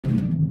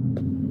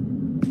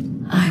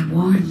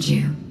warned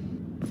you.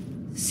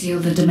 Seal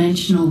the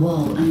dimensional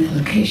wall and the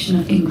location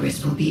of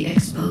ingress will be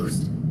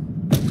exposed.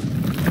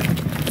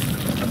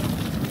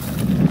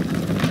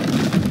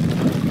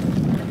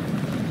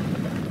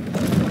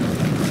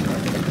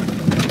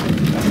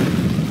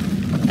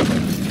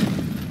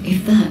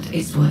 If that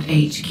is what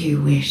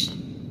HQ wished.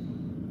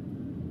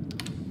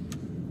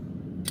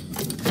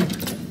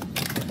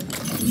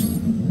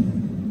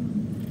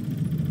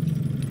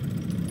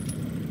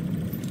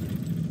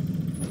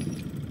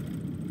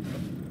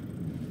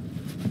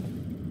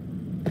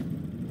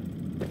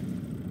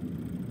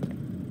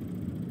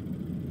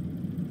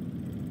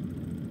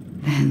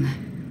 Then,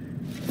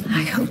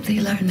 I hope they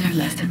learn their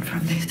lesson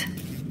from this.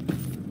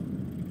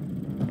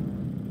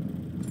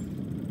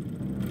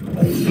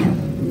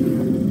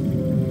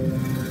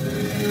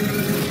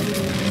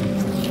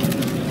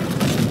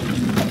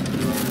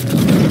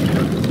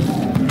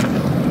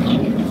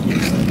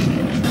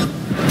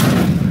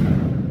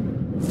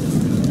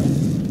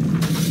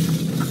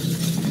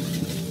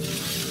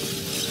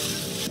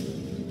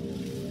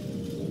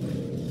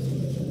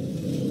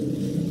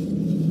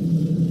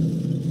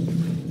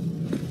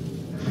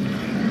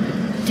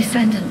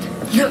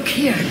 Descendant, look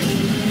here.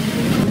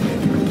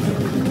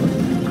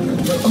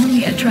 Will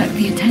only attract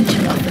the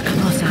attention of the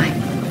Colossi.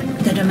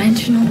 The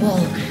dimensional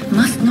wall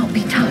must not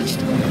be touched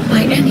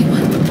by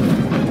anyone.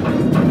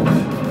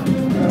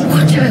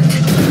 Watch out!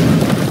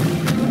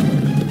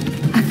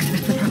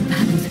 Access the front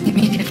panels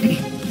immediately.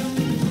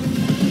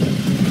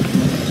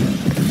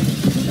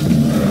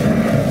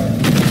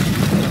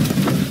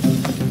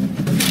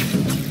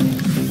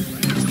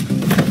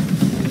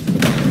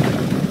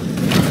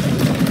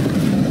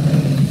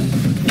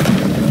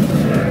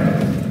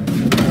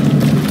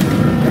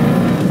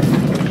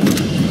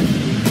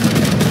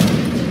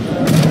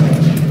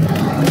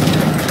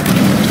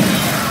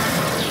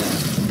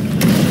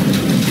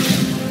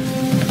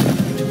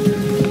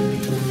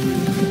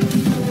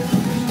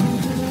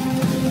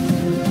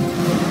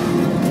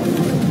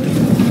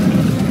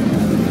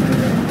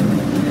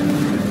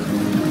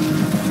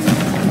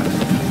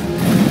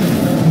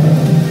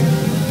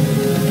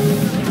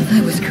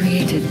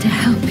 To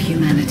help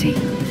humanity.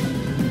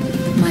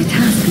 My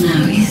task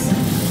now is...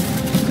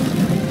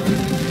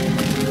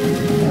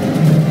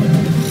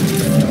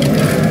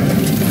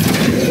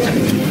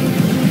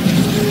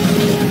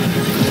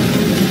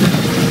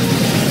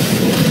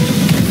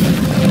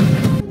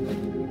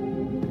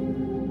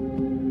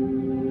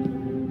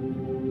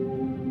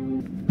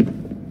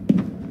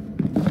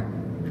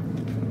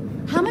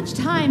 How much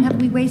time have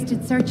we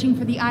wasted searching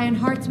for the Iron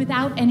Hearts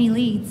without any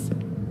leads?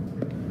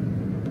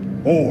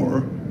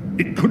 Or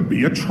it could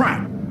be a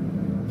trap.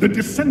 The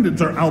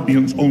Descendants are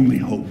Albion's only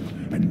hope,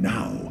 and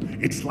now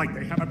it's like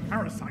they have a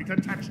parasite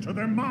attached to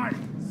their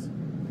minds.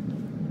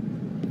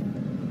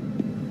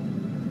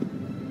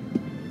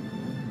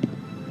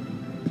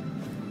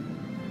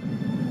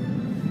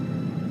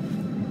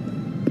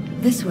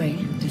 This way,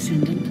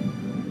 Descendant.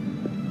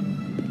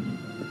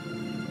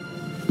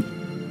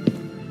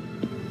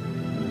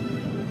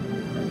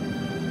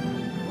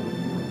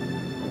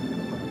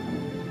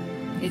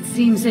 It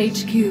seems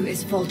HQ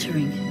is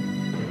faltering.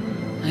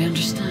 I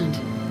understand.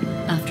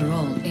 After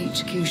all,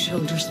 HQ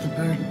shoulders the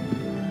burden.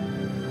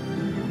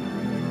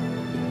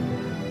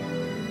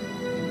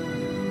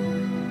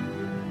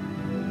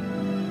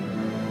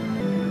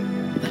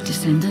 But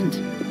Descendant,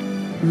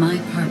 my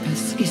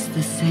purpose is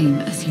the same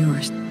as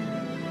yours.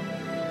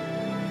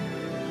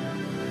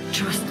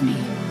 Trust me.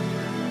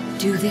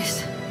 Do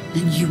this,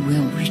 and you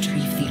will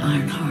retrieve the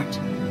Iron Heart.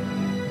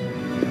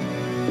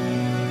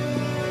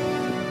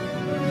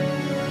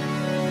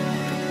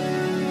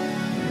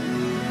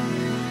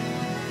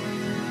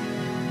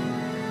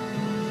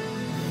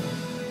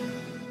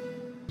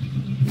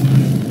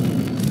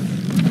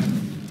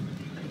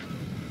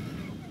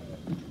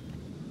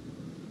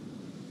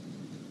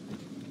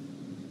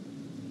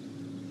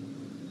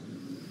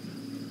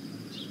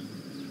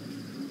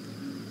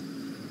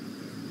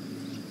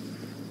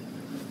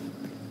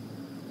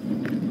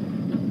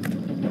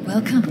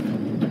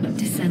 Welcome,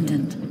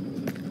 Descendant.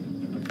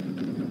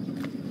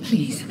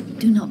 Please,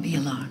 do not be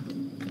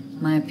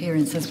alarmed. My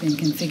appearance has been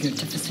configured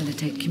to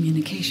facilitate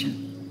communication.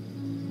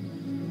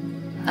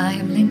 I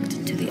am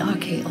linked to the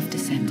Arcade of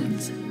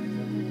Descendants.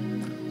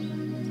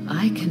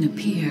 I can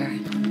appear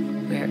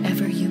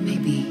wherever you may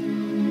be.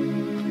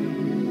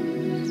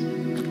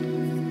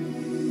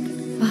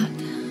 But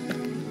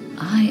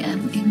I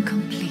am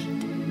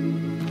incomplete.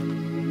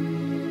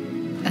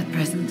 At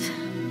present,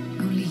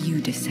 only you,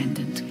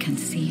 Descendant, can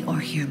see or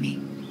hear me.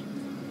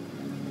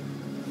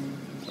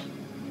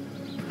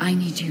 I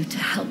need you to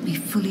help me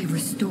fully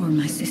restore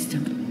my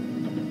system.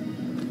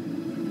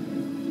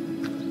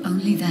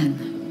 Only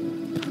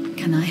then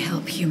can I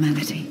help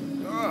humanity.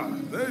 Ah,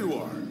 there you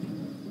are.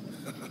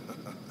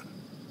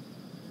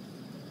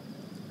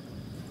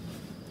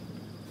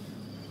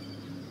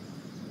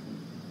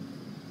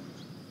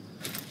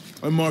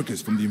 I'm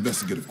Marcus from the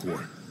Investigative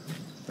Corps.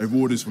 I have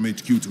orders from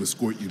HQ to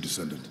escort you,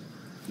 Descendant.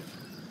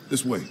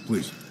 This way,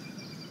 please.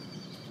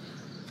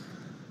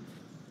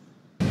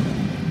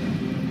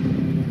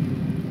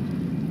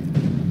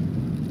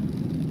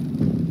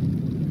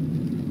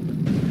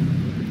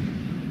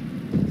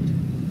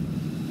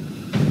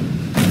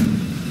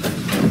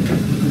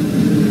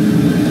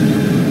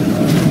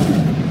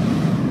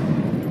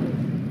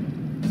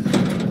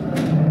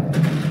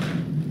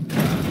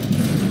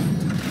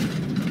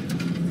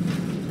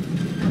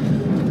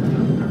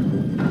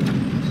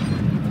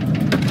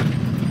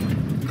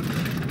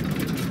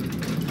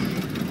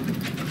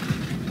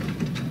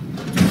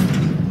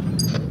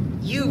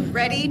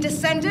 Ready,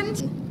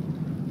 Descendant?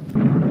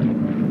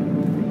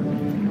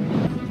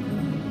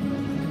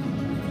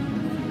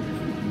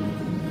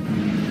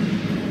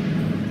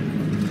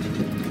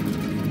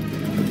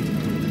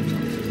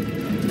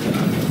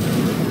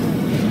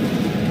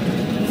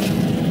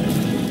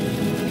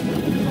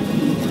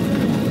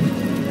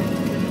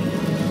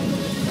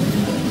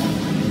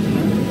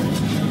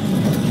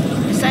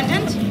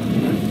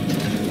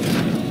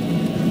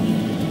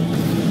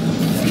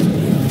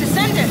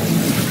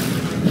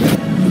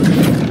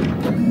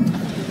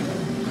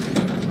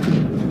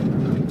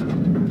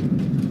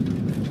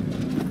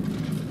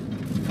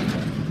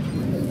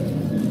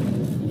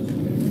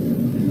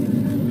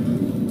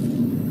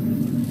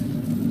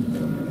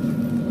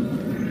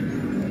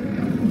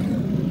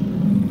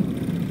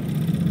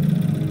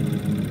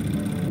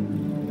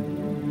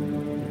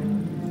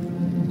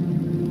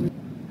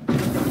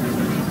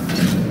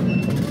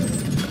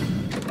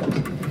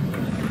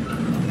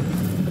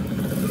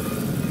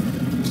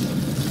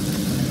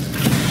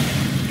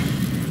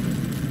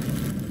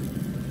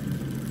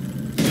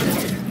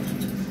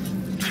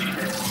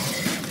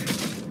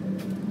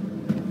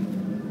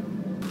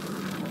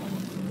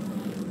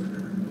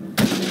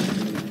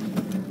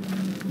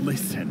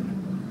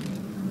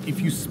 Listen, if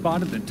you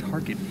spotted the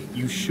target,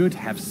 you should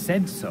have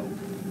said so.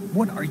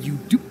 What are you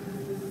doing?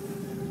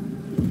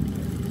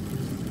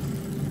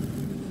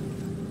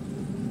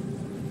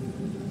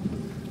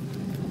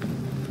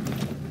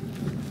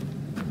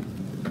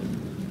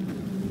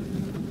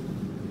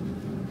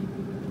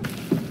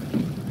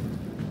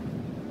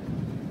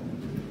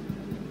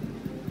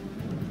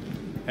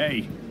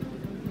 Hey,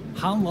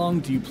 how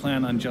long do you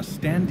plan on just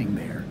standing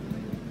there?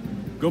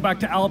 Go back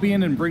to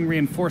Albion and bring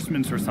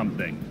reinforcements or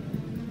something.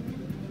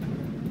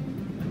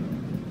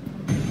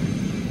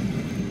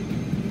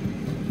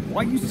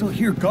 Why are you still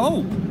here?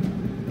 Go!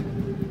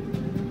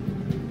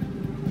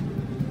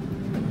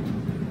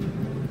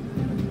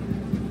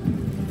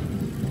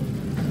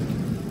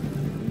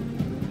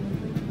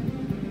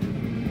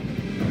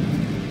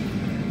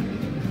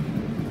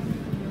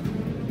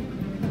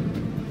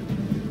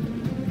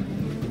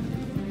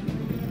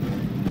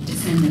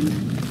 Descendant.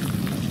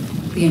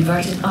 The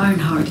inverted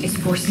Ironheart is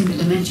forcing the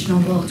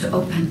dimensional wall to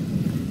open.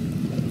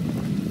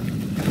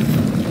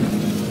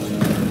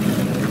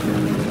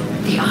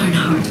 The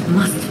Ironheart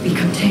must be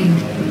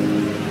contained.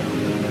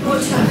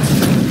 Watch out!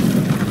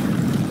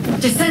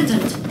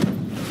 Descendant!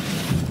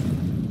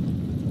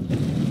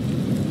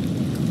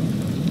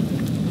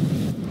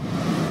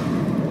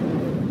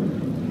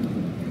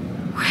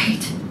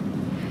 Wait.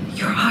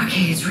 Your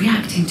Arche is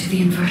reacting to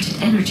the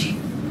inverted energy.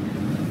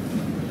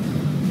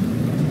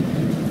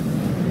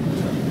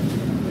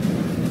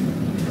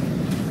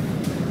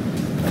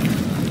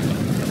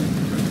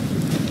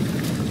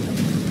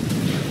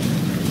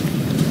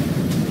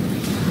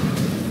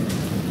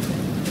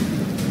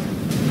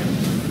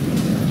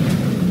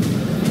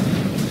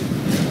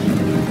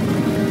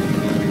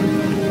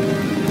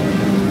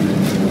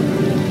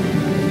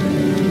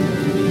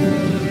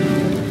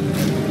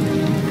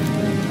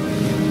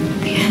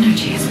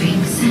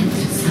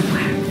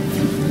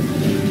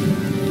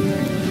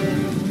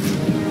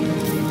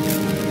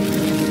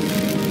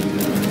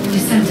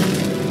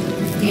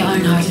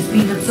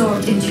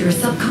 Into your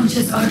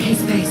subconscious Arche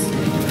space.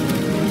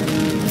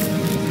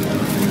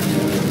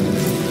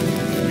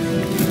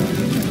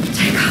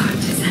 Take heart,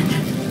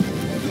 Descendant.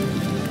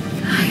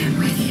 I am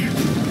with you.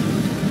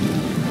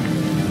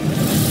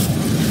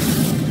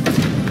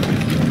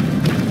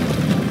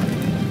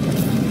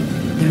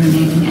 The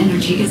remaining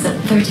energy is at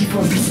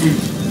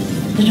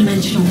 34%. The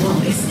dimensional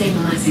wall is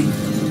stabilizing.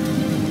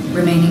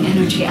 Remaining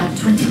energy at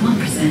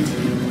 21%,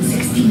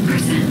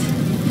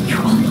 16%.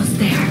 You're almost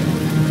there.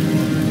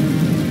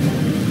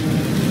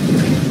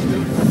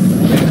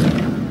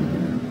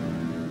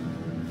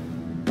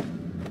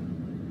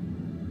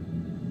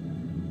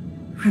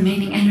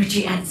 Remaining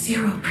energy at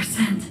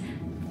 0%.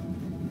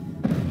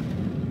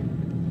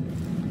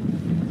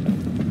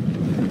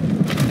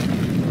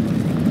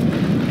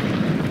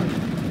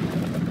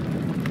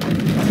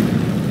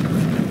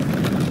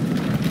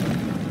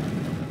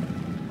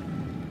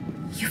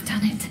 You've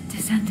done it,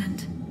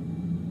 Descendant.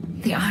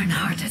 The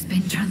Ironheart has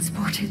been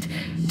transported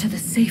to the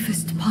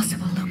safest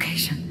possible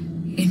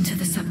location, into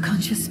the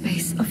subconscious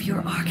space of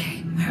your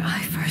Arche, where I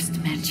first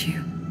met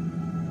you.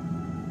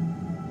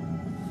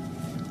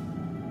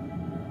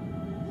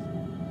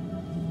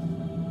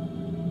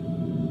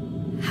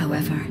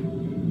 However,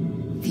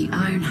 the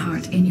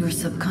Ironheart in your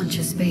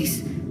subconscious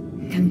space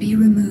can be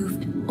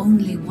removed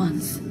only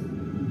once.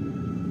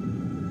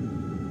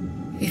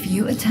 If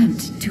you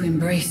attempt to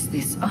embrace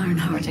this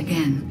Ironheart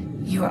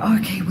again, your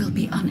Arche will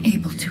be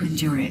unable to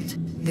endure it.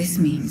 This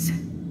means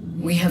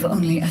we have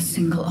only a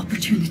single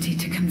opportunity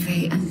to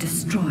convey and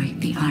destroy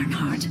the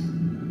Ironheart.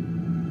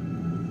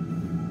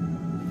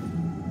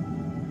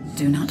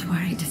 Do not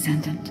worry,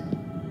 Descendant.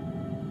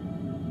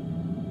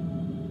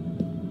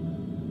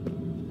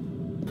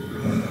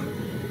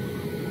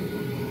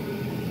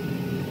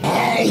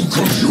 How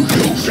could you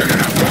use it in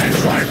a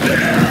place like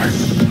this?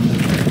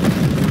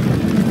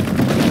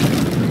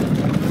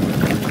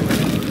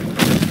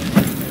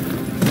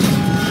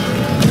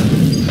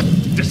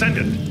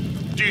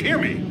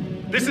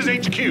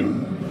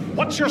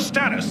 What's your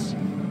status?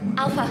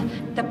 Alpha,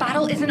 the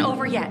battle isn't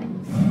over yet.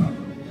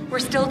 We're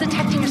still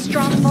detecting a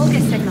strong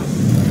Vulgus signal.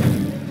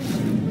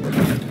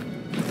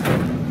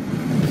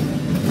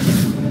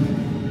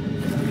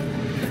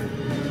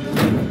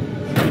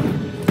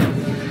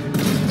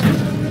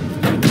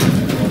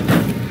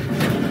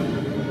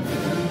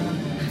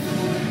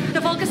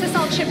 The Vulgus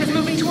assault ship is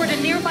moving toward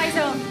a nearby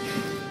zone.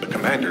 The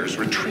commander's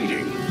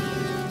retreating.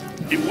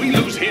 If we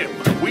lose him,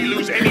 we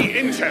lose any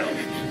intel.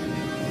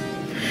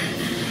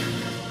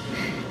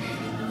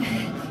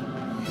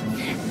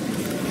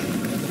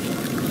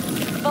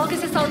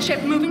 Vulgus assault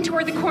ship moving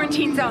toward the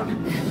quarantine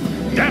zone.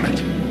 Damn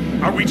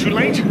it! Are we too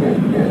late?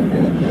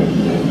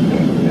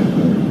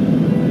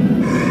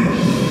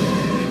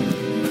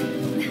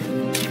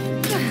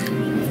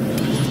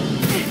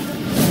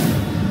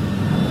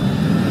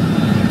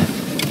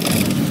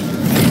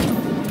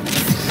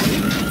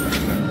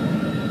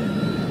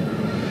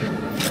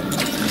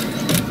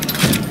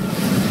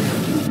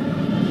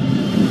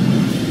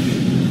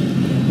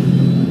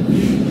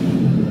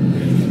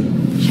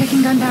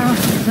 Checking gun barrel.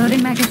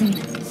 Loading magazine.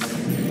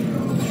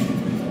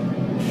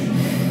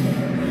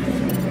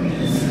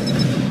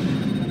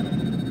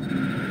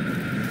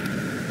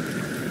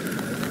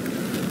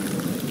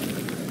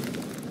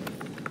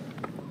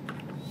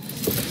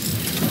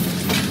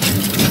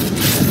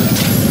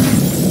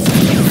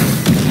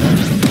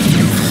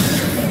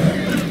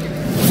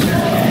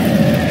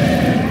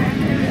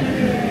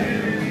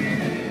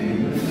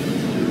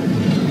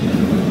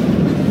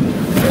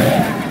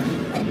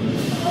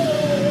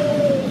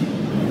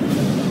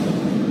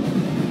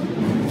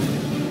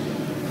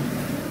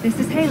 This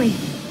is Haley.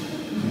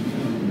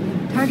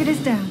 Target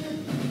is down.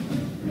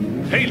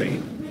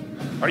 Haley,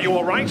 are you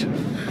all right?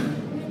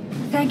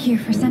 Thank you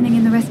for sending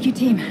in the rescue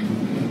team.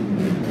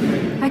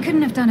 I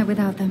couldn't have done it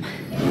without them.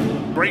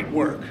 Great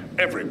work,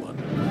 everyone.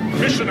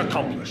 Mission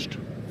accomplished.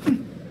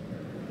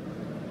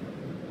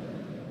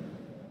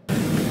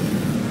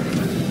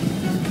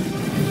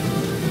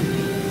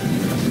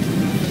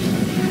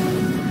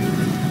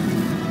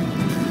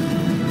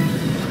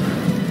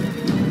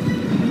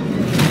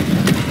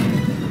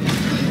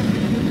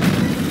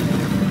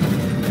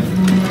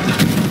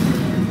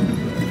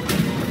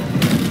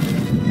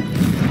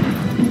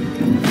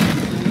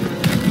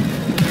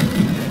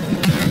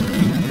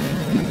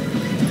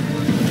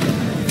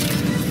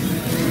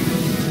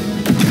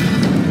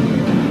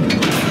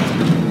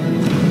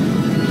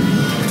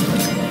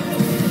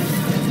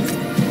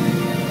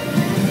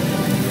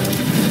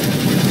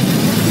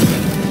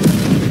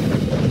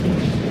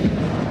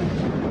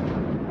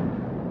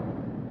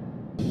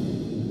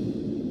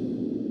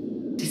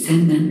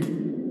 Descendant,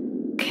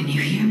 can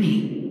you hear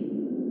me?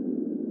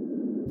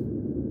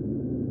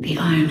 The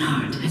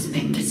Ironheart has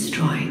been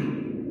destroyed.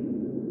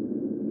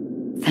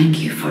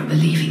 Thank you for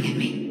believing in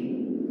me.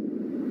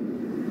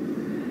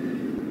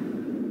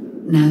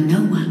 Now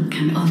no one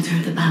can alter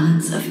the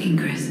balance of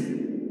Ingress.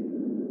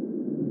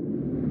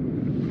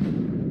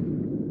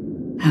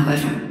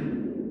 However,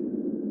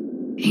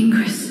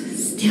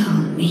 Ingress still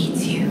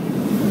needs you.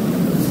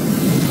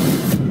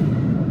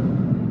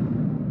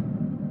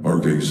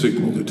 Arcade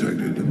signal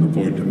detected in the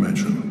void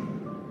dimension.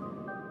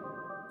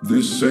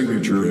 This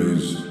signature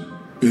is...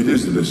 it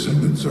is the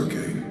Descendant's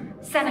arcade.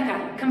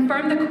 Seneca,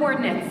 confirm the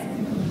coordinates.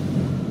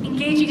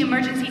 Engaging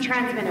emergency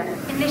transmitter.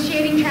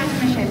 Initiating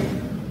transmission.